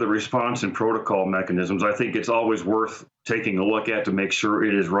much into the response and protocol mechanisms. I think it's always worth taking a look at to make sure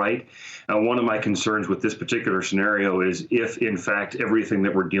it is right. One of my concerns with this particular scenario is if, in fact, everything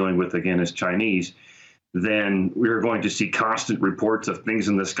that we're dealing with, again, is Chinese, then we're going to see constant reports of things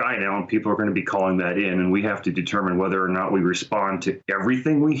in the sky now, and people are going to be calling that in, and we have to determine whether or not we respond to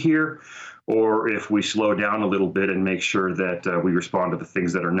everything we hear or if we slow down a little bit and make sure that we respond to the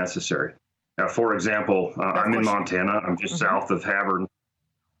things that are necessary. For example, I'm in Montana. I'm just south of Havre,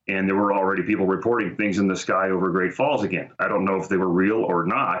 and there were already people reporting things in the sky over Great Falls again. I don't know if they were real or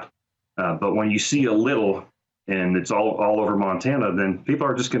not, but when you see a little and it's all over Montana, then people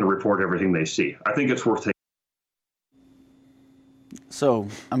are just going to report everything they see. I think it's worth taking. So,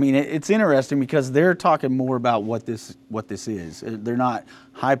 I mean, it's interesting because they're talking more about what this is. They're not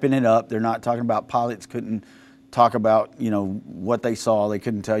hyping it up. They're not talking about pilots couldn't talk about, what they saw. They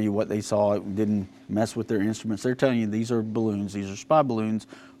couldn't tell you what they saw. It didn't mess with their instruments. They're telling you these are balloons. These are spy balloons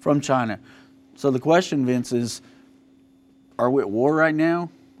from China. So the question, Vince, is, are we at war right now?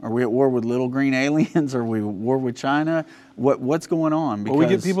 Are we at war with little green aliens? Are we at war with China? What's going on? Because we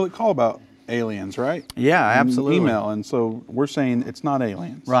get people that call about aliens, right? Yeah, absolutely. Email, and so we're saying it's not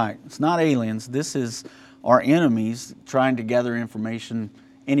aliens. Right. It's not aliens. This is our enemies trying to gather information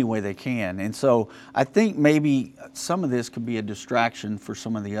any way they can. And so I think maybe some of this could be a distraction for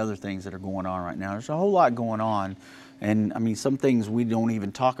some of the other things that are going on right now. There's a whole lot going on. And I mean, some things we don't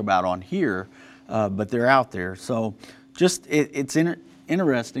even talk about on here, but they're out there. So just it's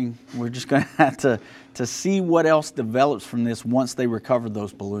interesting. We're just going to have to see what else develops from this once they recover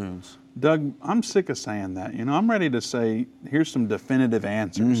those balloons. Doug, I'm sick of saying that. I'm ready to say, here's some definitive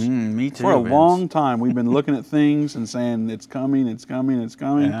answers. Mm-hmm, me too. For a long time, we've been looking at things and saying, it's coming, it's coming, it's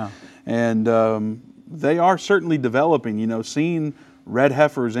coming. Yeah. And they are certainly developing, seeing red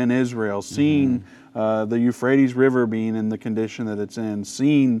heifers in Israel, seeing the Euphrates River being in the condition that it's in,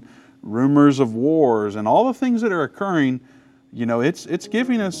 seeing rumors of wars and all the things that are occurring. It's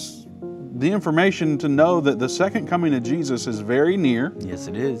giving us the information to know that the second coming of Jesus is very near. Yes,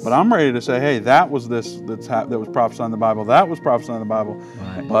 it is. But I'm ready to say, hey, that was that was prophesied in the Bible. That was prophesied in the Bible.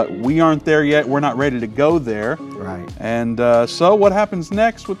 Right. But we aren't there yet. We're not ready to go there. Right. And so what happens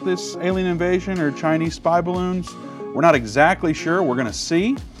next with this alien invasion or Chinese spy balloons? We're not exactly sure. We're going to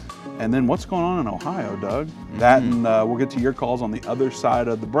see. And then what's going on in Ohio, Doug? That and we'll get to your calls on the other side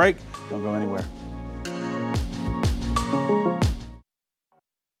of the break. Don't go anywhere.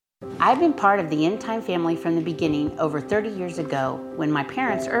 I've been part of the End Time family from the beginning over 30 years ago when my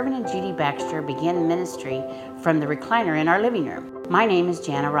parents, Irvin and Judy Baxter, began ministry from the recliner in our living room. My name is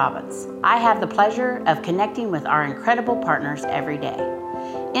Jana Robbins. I have the pleasure of connecting with our incredible partners every day.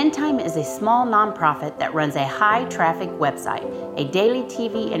 End Time is a small nonprofit that runs a high-traffic website, a daily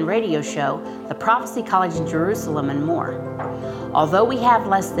TV and radio show, the Prophecy College in Jerusalem, and more. Although we have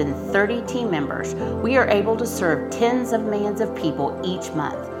less than 30 team members, we are able to serve tens of millions of people each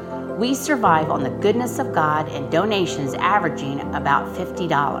month. We survive on the goodness of God and donations averaging about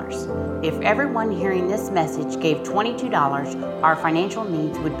 $50. If everyone hearing this message gave $22, our financial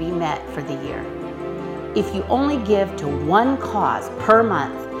needs would be met for the year. If you only give to one cause per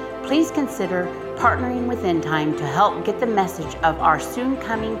month, please consider partnering with End Time to help get the message of our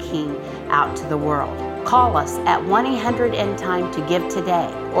soon-coming King out to the world. Call us at 1-800-END-TIME to give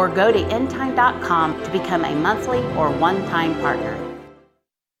today, or go to endtime.com to become a monthly or one-time partner.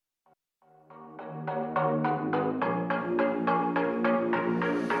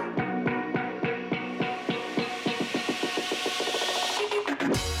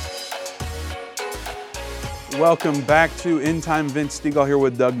 Welcome back to End Time. Vince Stegall here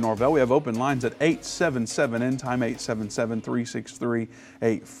with Doug Norvell. We have open lines at 877 End Time,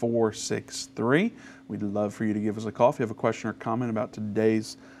 877-363-8463. We'd love for you to give us a call if you have a question or comment about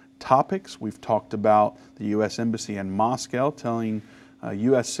today's topics. We've talked about the U.S. Embassy in Moscow telling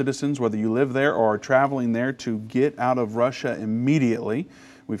U.S. citizens, whether you live there or are traveling there, to get out of Russia immediately.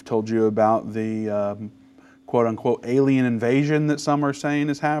 We've told you about the quote-unquote alien invasion that some are saying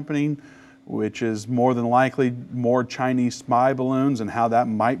is happening, which is more than likely more Chinese spy balloons, and how that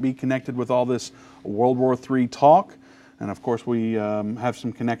might be connected with all this World War III talk. And of course, we have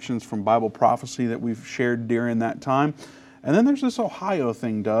some connections from Bible prophecy that we've shared during that time. And then there's this Ohio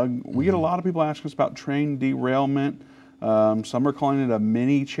thing, Doug. We get a lot of people asking us about train derailment. Some are calling it a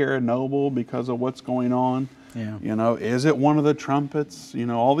mini Chernobyl because of what's going on. Yeah. You know, is it one of the trumpets? You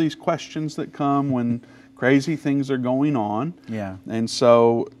know, all these questions that come when crazy things are going on. Yeah. And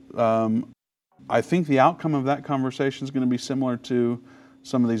so I think the outcome of that conversation is going to be similar to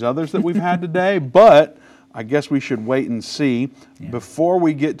some of these others that we've had today, but I guess we should wait and see. Yeah. Before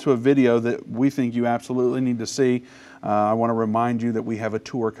we get to a video that we think you absolutely need to see, I want to remind you that we have a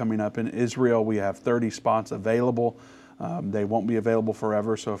tour coming up in Israel. We have 30 spots available. They won't be available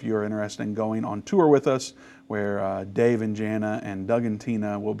forever, so if you're interested in going on tour with us, where Dave and Jana and Doug and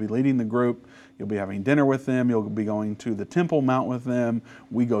Tina will be leading the group, you'll be having dinner with them, you'll be going to the Temple Mount with them,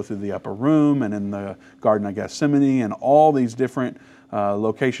 we go through the upper room and in the Garden of Gethsemane and all these different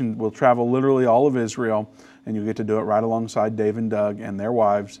locations. We'll travel literally all of Israel, and you'll get to do it right alongside Dave and Doug and their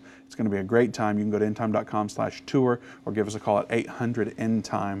wives. It's going to be a great time. You can go to endtime.com/tour or give us a call at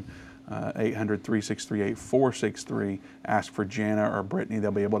 800-END-TIME. 800-363-8463. Ask for Jana or Brittany.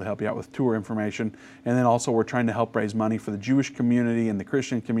 They'll be able to help you out with tour information. And then also we're trying to help raise money for the Jewish community and the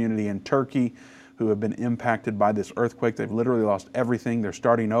Christian community in Turkey who have been impacted by this earthquake. They've literally lost everything. They're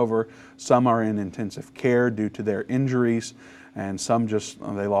starting over. Some are in intensive care due to their injuries, and some just,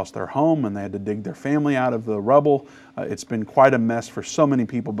 they lost their home and they had to dig their family out of the rubble. It's been quite a mess for so many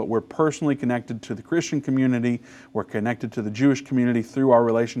people, but we're personally connected to the Christian community. We're connected to the Jewish community through our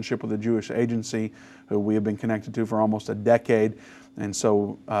relationship with the Jewish Agency, who we have been connected to for almost a decade. And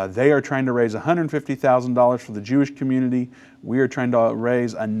so they are trying to raise $150,000 for the Jewish community. We are trying to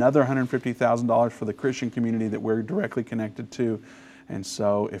raise another $150,000 for the Christian community that we're directly connected to. And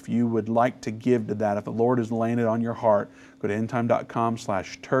so if you would like to give to that, if the Lord is laying it on your heart, go to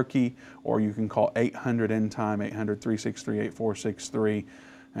endtime.com/turkey, or you can call 800-END-TIME, 800-363-8463,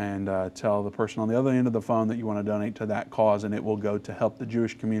 and tell the person on the other end of the phone that you want to donate to that cause, and it will go to help the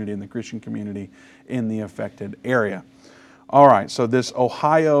Jewish community and the Christian community in the affected area. All right, so this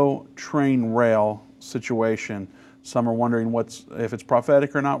Ohio train rail situation, some are wondering if it's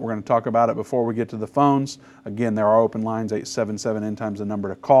prophetic or not. We're going to talk about it before we get to the phones. Again, there are open lines. 877-END-TIME is the number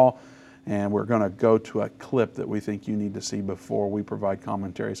to call. And we're going to go to a clip that we think you need to see before we provide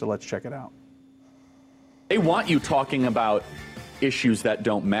commentary. So let's check it out. They want you talking about issues that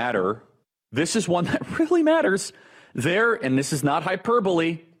don't matter. This is one that really matters. And this is not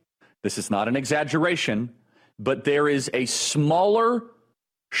hyperbole. This is not an exaggeration. But there is a smaller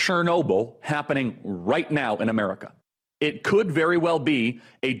Chernobyl happening right now in America. It could very well be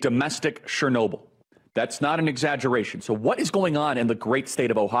a domestic Chernobyl. That's not an exaggeration. So what is going on in the great state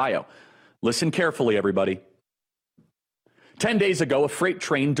of Ohio? Listen carefully, everybody. 10 days ago, a freight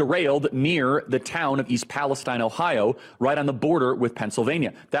train derailed near the town of East Palestine, Ohio, right on the border with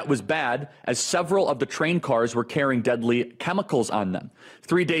Pennsylvania. That was bad, as several of the train cars were carrying deadly chemicals on them.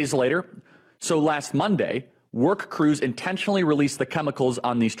 3 days later, so last Monday, work crews intentionally released the chemicals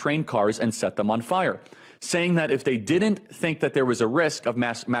on these train cars and set them on fire, saying that if they didn't think that there was a risk of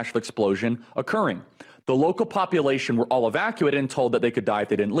massive explosion occurring. The local population were all evacuated and told that they could die if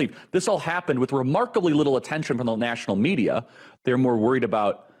they didn't leave. This all happened with remarkably little attention from the national media. They're more worried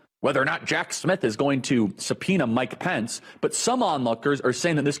about whether or not Jack Smith is going to subpoena Mike Pence. But some onlookers are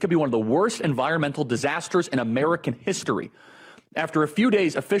saying that this could be one of the worst environmental disasters in American history. After a few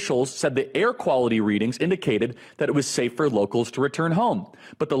days, officials said the air quality readings indicated that it was safe for locals to return home.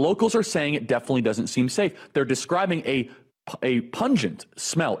 But the locals are saying it definitely doesn't seem safe. They're describing a pungent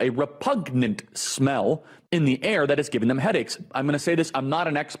smell, a repugnant smell in the air that is giving them headaches. I'm going to say this, I'm not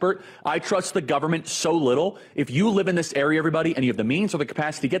an expert. I trust the government so little. If you live in this area, everybody, and you have the means or the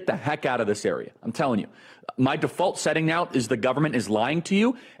capacity, get the heck out of this area. I'm telling you. My default setting now is the government is lying to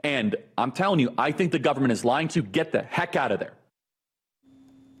you, and I'm telling you, I think the government is lying to you. Get the heck out of there.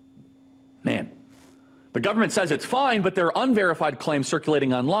 Man, the government says it's fine, but there are unverified claims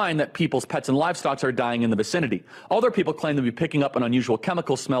circulating online that people's pets and livestock are dying in the vicinity. Other people claim to be picking up an unusual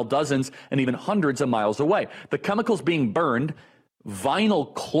chemical smell dozens and even hundreds of miles away. The chemicals being burned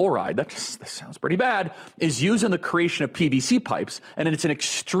vinyl chloride, that sounds pretty bad, is used in the creation of PVC pipes, and it's an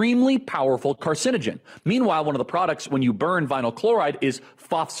extremely powerful carcinogen. Meanwhile, one of the products when you burn vinyl chloride is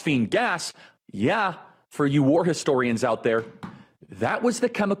phosphine gas. Yeah, for you war historians out there, that was the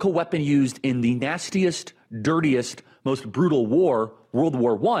chemical weapon used in the nastiest, dirtiest, most brutal war, World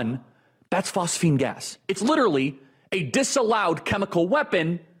War I. That's phosphine gas. It's literally a disallowed chemical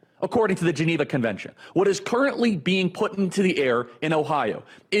weapon according to the Geneva Convention. What is currently being put into the air in Ohio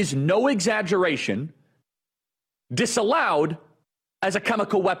is no exaggeration, disallowed as a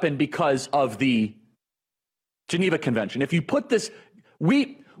chemical weapon because of the Geneva Convention. If you put this,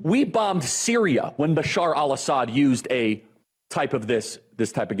 we bombed Syria when Bashar al-Assad used a type of this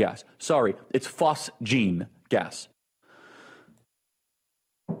type of gas. Sorry, it's phosgene gas.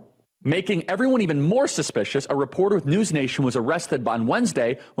 Making everyone even more suspicious, a reporter with News Nation was arrested on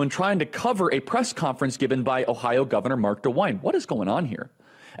Wednesday when trying to cover a press conference given by Ohio Governor Mark DeWine. What is going on here?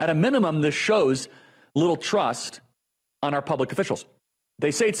 At a minimum, this shows little trust on our public officials.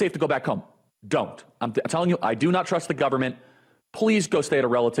 They say it's safe to go back home. Don't. I'm telling you, I do not trust the government. Please go stay at a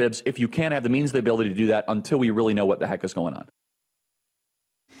relative's if you can't have the means, the ability to do that until we really know what the heck is going on.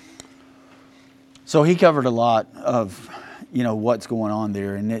 So he covered a lot of what's going on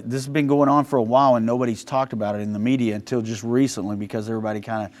there. And this has been going on for a while, and nobody's talked about it in the media until just recently because everybody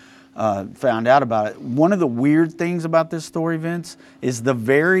kind of found out about it. One of the weird things about this story, Vince, is the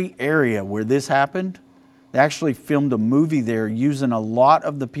very area where this happened, they actually filmed a movie there using a lot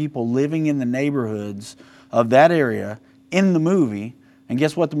of the people living in the neighborhoods of that area in the movie. And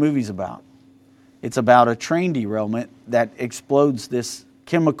guess what the movie's about? It's about a train derailment that explodes this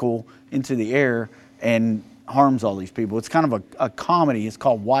chemical into the air and harms all these people. It's kind of a comedy. It's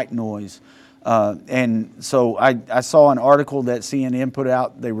called White Noise. And so I saw an article that CNN put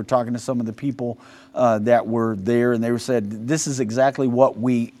out. They were talking to some of the people that were there, and they said, this is exactly what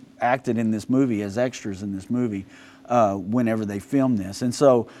we acted in this movie as extras in this movie whenever they filmed this. And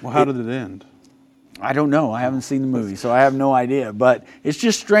so, well, how did it end? I don't know. I haven't seen the movie, so I have no idea. But it's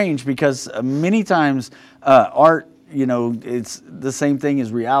just strange because many times art, it's the same thing as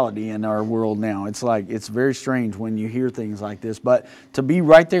reality in our world now. It's like, it's very strange when you hear things like this. But to be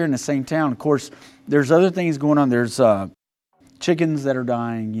right there in the same town, of course, there's other things going on. There's chickens that are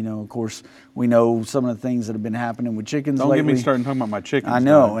dying. Of course, we know some of the things that have been happening with chickens lately. Don't get me started talking about my chickens. I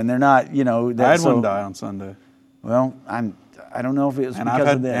know, dying. And they're not, I had one die on Sunday. Well, I don't know if it was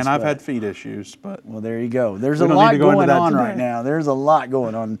because of this. And I've had feed issues, but... Well, there you go. There's a lot going on right now. There's a lot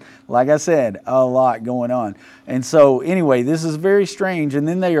going on. Like I said, a lot going on. And so, anyway, this is very strange. And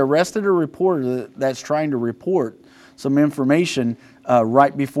then they arrested a reporter that's trying to report some information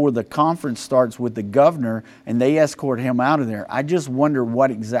right before the conference starts with the governor, and they escort him out of there. I just wonder what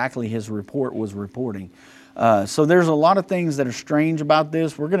exactly his report was reporting. So there's a lot of things that are strange about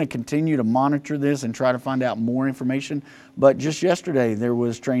this. We're going to continue to monitor this and try to find out more information. But just yesterday, there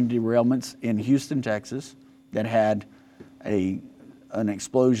was train derailments in Houston, Texas, that had an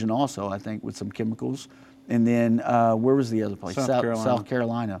explosion also, I think, with some chemicals. And then where was the other place? South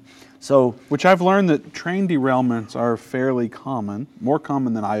Carolina. So, which I've learned that train derailments are fairly common, more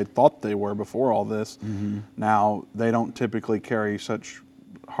common than I had thought they were before all this. Mm-hmm. Now, they don't typically carry such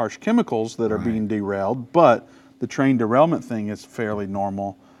harsh chemicals that are being derailed, but the train derailment thing is fairly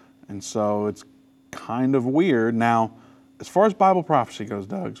normal, and so it's kind of weird. Now, as far as Bible prophecy goes,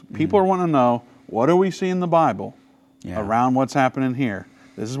 Doug, people are wanting to know, what do we see in the Bible around what's happening here?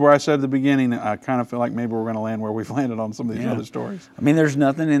 This is where I said at the beginning, I kind of feel like maybe we're going to land where we've landed on some of these other stories. I mean, there's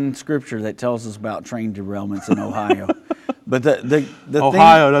nothing in Scripture that tells us about train derailments in Ohio. But the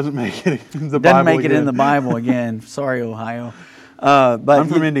Ohio doesn't make it in the Bible. Doesn't make it in the Bible again. Sorry, Ohio. But I'm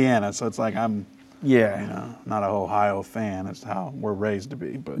from Indiana, so it's like I'm Yeah. Not an Ohio fan. It's how we're raised to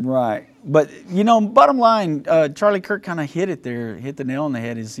be. But right. But, bottom line, Charlie Kirk kind of hit the nail on the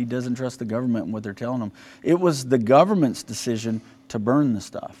head, is he doesn't trust the government and what they're telling him. It was the government's decision to burn the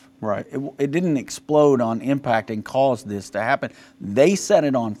stuff. Right. It didn't explode on impact and cause this to happen. They set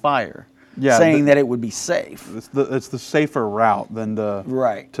it on fire. Yeah, saying that it would be safe. It's the safer route than to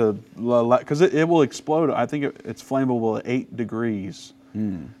because it will explode. I think it's flammable at 8 degrees,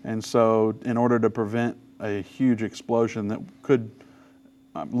 and so in order to prevent a huge explosion that could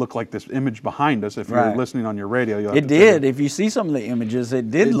look like this image behind us, if you're listening on your radio, it did. If you see some of the images,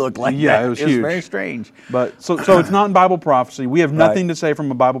 it did look like that. Yeah, it was huge. Very strange. But so it's not in Bible prophecy. We have nothing to say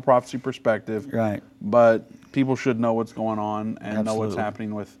from a Bible prophecy perspective. Right. But people should know what's going on and know what's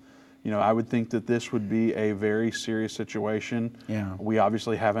happening with. I would think that this would be a very serious situation. Yeah. We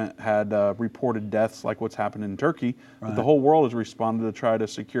obviously haven't had reported deaths like what's happened in Turkey, but the whole world has responded to try to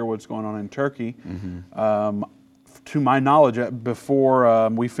secure what's going on in Turkey. to my knowledge, before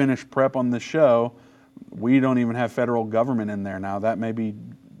we finish prep on this show, we don't even have federal government in there now. That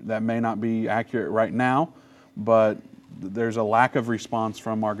may not be accurate right now, but there's a lack of response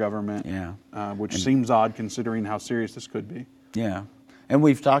from our government, which seems odd considering how serious this could be. Yeah, and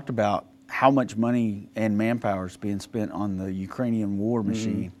we've talked about how much money and manpower is being spent on the Ukrainian war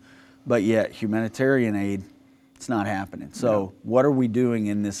machine, but yet humanitarian aid, it's not happening. So what are we doing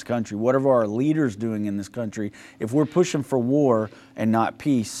in this country? What are our leaders doing in this country if we're pushing for war and not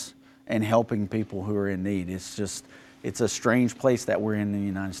peace and helping people who are in need? It's a strange place that we're in the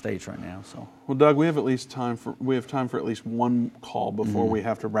United States right now. So, well, Doug, we have time for at least one call before we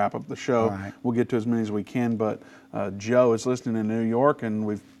have to wrap up the show. Right. We'll get to as many as we can, but Joe is listening in New York, and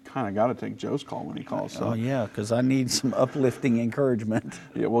we've kind of got to take Joe's call when he calls. So. Oh yeah, because I need some uplifting encouragement.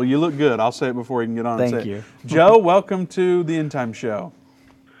 Yeah, well, you look good. I'll say it before he can get on. Thank and say you. It. Joe, welcome to the End Time Show.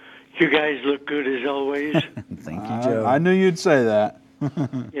 You guys look good as always. Thank you, Joe. I knew you'd say that.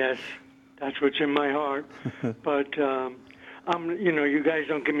 Yes, that's what's in my heart. But you guys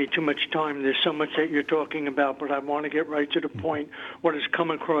don't give me too much time. There's so much that you're talking about, but I want to get right to the point. What has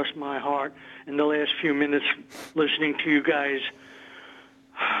come across my heart in the last few minutes listening to you guys.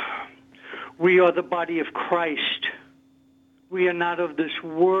 We are the body of Christ. We are not of this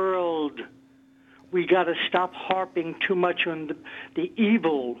world. We got to stop harping too much on the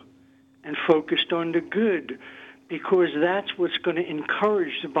evil and focused on the good, because that's what's going to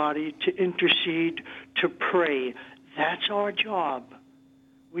encourage the body to intercede, to pray. That's our job.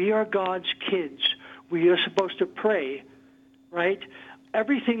 We are God's kids. We are supposed to pray, right?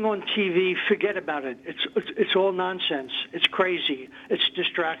 Everything on TV, forget about it. It's all nonsense. It's crazy. It's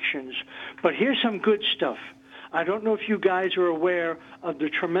distractions. But here's some good stuff. I don't know if you guys are aware of the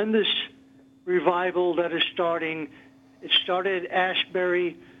tremendous revival that is starting. It started at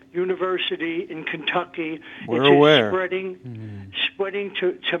Ashbury University in Kentucky. We're aware. Spreading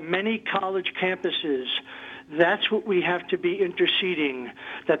to many college campuses. That's what we have to be interceding,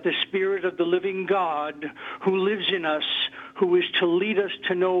 that the Spirit of the living God who lives in us, who is to lead us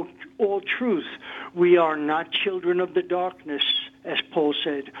to know all truth. We are not children of the darkness, as Paul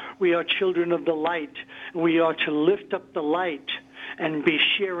said. We are children of the light. We are to lift up the light and be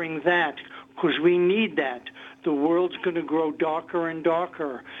sharing that, because we need that. The world's going to grow darker and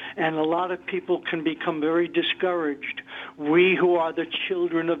darker, and a lot of people can become very discouraged. We who are the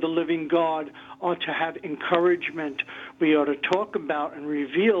children of the living God ought to have encouragement. We ought to talk about and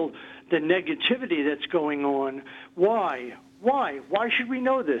reveal the negativity that's going on. Why? Why should we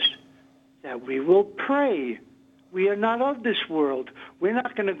know this? That we will pray. We are not of this world. We're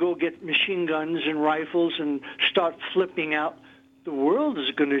not going to go get machine guns and rifles and start flipping out. The world is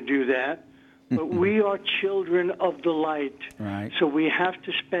going to do that. But we are children of the light. Right. So we have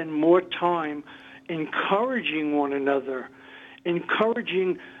to spend more time encouraging one another,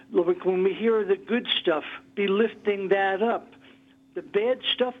 encouraging, like when we hear the good stuff, be lifting that up. The bad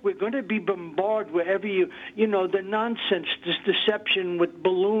stuff, we're going to be bombarded wherever the nonsense, this deception with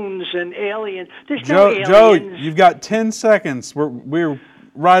balloons and aliens. There's no aliens. Joe, you've got 10 seconds. We're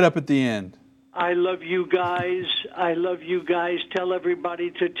right up at the end. I love you guys. I love you guys. Tell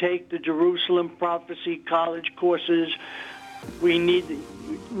everybody to take the Jerusalem Prophecy College courses. We need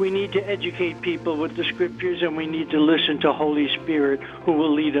to educate people with the scriptures, and we need to listen to Holy Spirit, who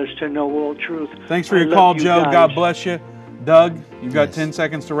will lead us to know all truth. Thanks for your call, Joe. Guys. God bless you. Doug, you've got 10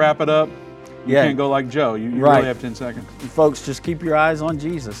 seconds to wrap it up. You can't go like Joe. You really have 10 seconds. Folks, just keep your eyes on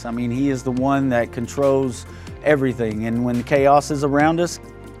Jesus. I mean, He is the one that controls everything. And when chaos is around us,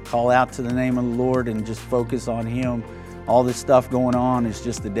 call out to the name of the Lord and just focus on Him. All this stuff going on is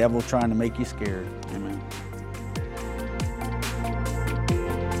just the devil trying to make you scared. Amen.